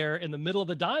be there in the middle of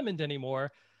the diamond anymore.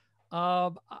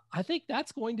 I think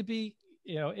that's going to be,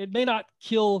 you know, it may not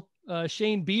kill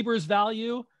Shane Bieber's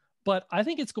value, but I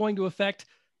think it's going to affect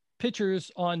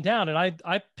pitchers on down. And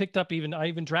I picked up I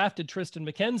even drafted Tristan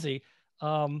McKenzie.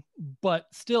 But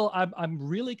still, I'm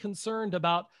really concerned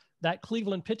about that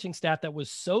Cleveland pitching staff that was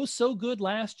so good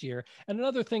last year. And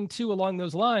another thing too, along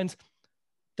those lines,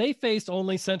 they faced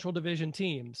only Central Division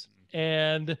teams,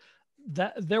 and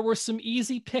that there were some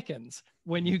easy pickings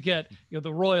when you get, you know,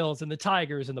 the Royals and the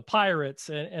Tigers and the Pirates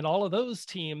and all of those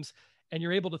teams, and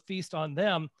you're able to feast on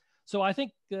them. So I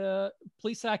think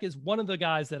Plesac is one of the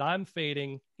guys that I'm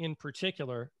fading in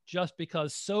particular, just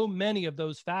because so many of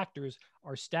those factors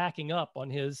are stacking up on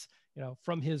his, you know,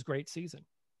 from his great season.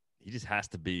 He just has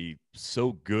to be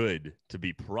so good to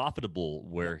be profitable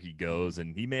where he goes,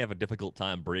 and he may have a difficult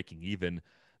time breaking even.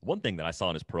 One thing that I saw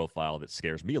in his profile that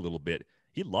scares me a little bit,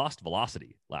 he lost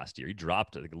velocity last year. He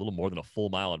dropped, I think, a little more than a full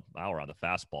mile an hour on the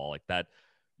fastball. Like, that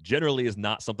generally is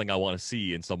not something I want to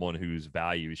see in someone whose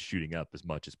value is shooting up as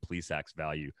much as Plesac's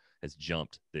value has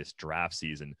jumped this draft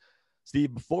season.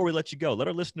 Steve, before we let you go, let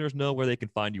our listeners know where they can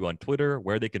find you on Twitter,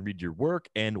 where they can read your work,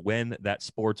 and when that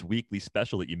Sports Weekly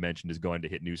special that you mentioned is going to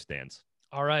hit newsstands.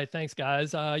 All right. Thanks,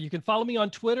 guys. You can follow me on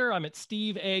Twitter. I'm at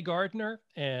Steve A. Gardner,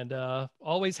 and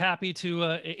always happy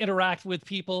to interact with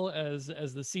people as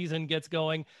the season gets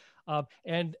going.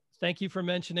 And thank you for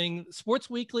mentioning Sports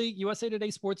Weekly, USA Today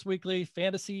Sports Weekly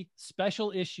Fantasy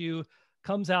Special Issue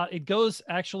comes out. It goes,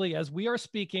 actually, as we are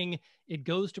speaking, it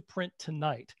goes to print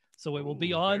tonight. So it will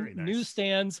be on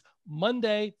newsstands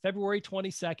Monday, February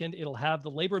 22nd. It'll have the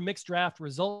LABR mixed draft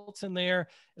results in there.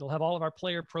 It'll have all of our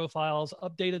player profiles,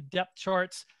 updated depth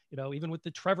charts, you know, even with the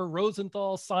Trevor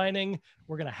Rosenthal signing,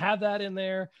 we're going to have that in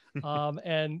there.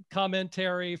 And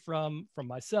commentary from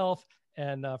myself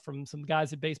and from some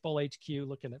guys at Baseball HQ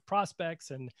looking at prospects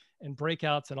and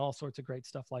breakouts and all sorts of great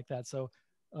stuff like that. So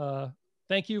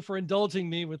thank you for indulging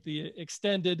me with the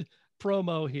extended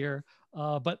promo here.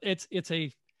 But it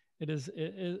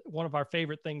is one of our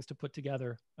favorite things to put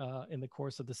together in the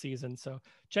course of the season. So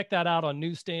check that out on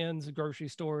newsstands, grocery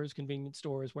stores, convenience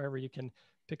stores, wherever you can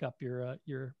pick up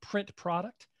your print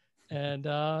product. And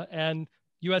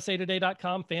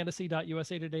usatoday.com,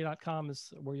 fantasy.usatoday.com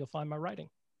is where you'll find my writing.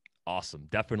 Awesome.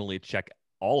 Definitely check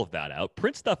all of that out.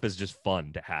 Print stuff is just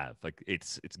fun to have. Like,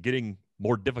 it's getting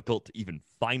more difficult to even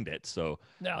find it. So,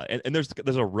 and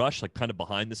there's a rush, like, kind of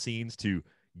behind the scenes to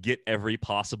get every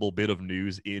possible bit of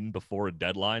news in before a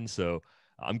deadline. So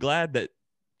I'm glad that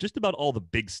just about all the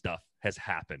big stuff has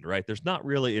happened, right? There's not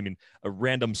really, I mean, a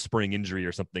random spring injury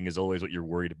or something is always what you're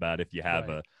worried about if you have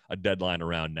a deadline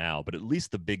around now, but at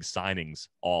least the big signings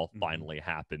all finally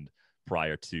happened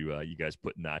prior to you guys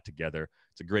putting that together.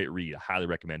 It's a great read. I highly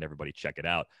recommend everybody check it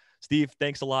out. Steve,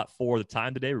 thanks a lot for the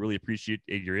time today. We really appreciate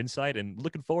your insight and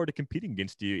looking forward to competing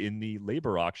against you in the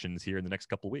LABR auctions here in the next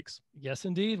couple of weeks. Yes,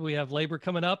 indeed. We have LABR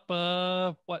coming up,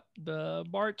 March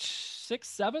 6th,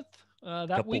 7th, that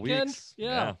couple weekend. Weeks.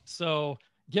 Yeah. So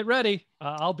get ready.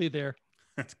 I'll be there.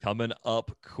 It's coming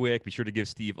up quick. Be sure to give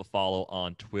Steve a follow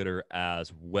on Twitter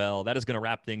as well. That is going to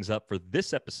wrap things up for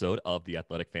this episode of the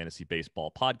Athletic Fantasy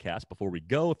Baseball Podcast. Before we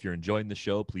go, if you're enjoying the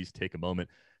show, please take a moment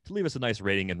to leave us a nice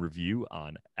rating and review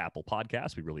on Apple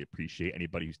Podcasts. We really appreciate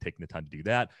anybody who's taking the time to do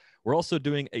that. We're also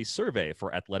doing a survey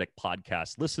for Athletic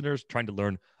Podcast listeners, trying to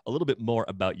learn a little bit more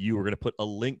about you. We're going to put a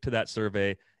link to that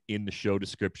survey in the show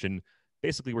description.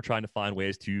 Basically, we're trying to find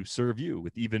ways to serve you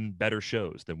with even better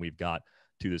shows than we've got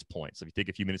to this point. So if you take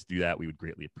a few minutes to do that, we would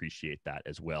greatly appreciate that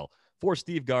as well. For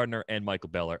Steve Gardner and Michael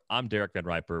Beller, I'm Derek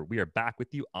VanRiper. We are back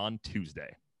with you on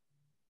Tuesday.